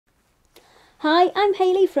Hi, I'm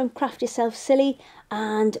Hayley from Craft Yourself Silly,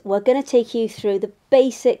 and we're going to take you through the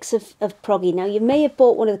basics of Proggy. Now, you may have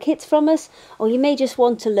bought one of the kits from us, or you may just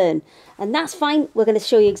want to learn, and that's fine. We're going to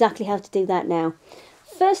show you exactly how to do that now.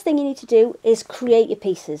 First thing you need to do is create your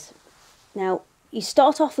pieces. Now, you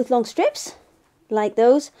start off with long strips, like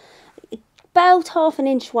those, about 1/2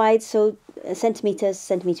 inch wide, so a centimetre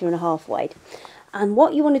and a half wide. And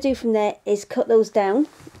what you want to do from there is cut those down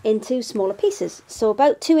into smaller pieces, so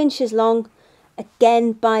about 2 inches long,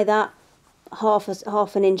 again by that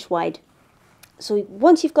half an inch wide. So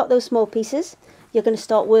once you've got those small pieces, you're going to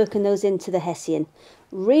start working those into the hessian.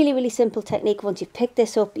 Really simple technique. Once you've picked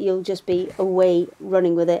this up, you'll just be away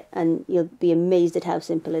running with it, and you'll be amazed at how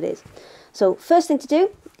simple it is. So first thing to do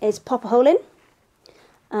is pop a hole in,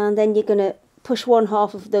 and then you're going to push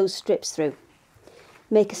 1/2 of those strips through.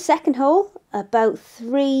 Make a second hole about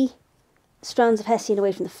 3 strands of hessian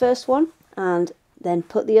away from the first one, and then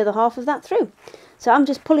put the other half of that through. So I'm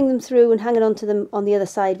just pulling them through and hanging onto them on the other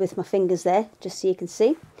side with my fingers there, just so you can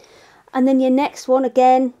see. And then your next one,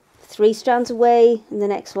 again, 3 strands away, and the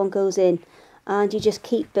next one goes in, and you just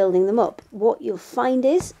keep building them up. What you'll find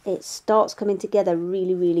is it starts coming together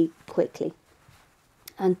really quickly.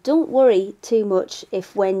 And don't worry too much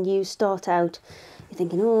if when you start out you're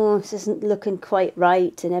thinking, oh, this isn't looking quite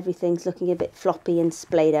right and everything's looking a bit floppy and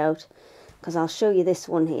splayed out, because I'll show you this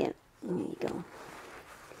one here. There you go.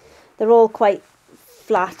 They're all quite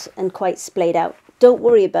flat and quite splayed out. Don't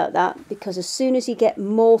worry about that, because as soon as you get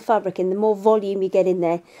more fabric in, the more volume you get in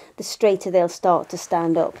there, the straighter they'll start to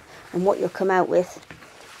stand up. And what you'll come out with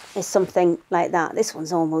is something like that. This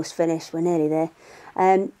one's almost finished, we're nearly there.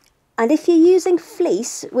 And if you're using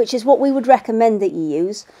fleece, which is what we would recommend that you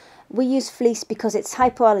use, we use fleece because it's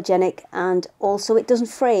hypoallergenic and also it doesn't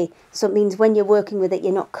fray. So it means when you're working with it,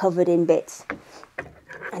 you're not covered in bits.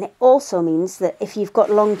 And it also means that if you've got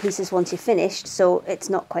long pieces once you're finished, so it's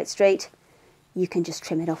not quite straight, you can just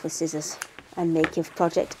trim it off with scissors and make your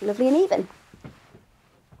project lovely and even.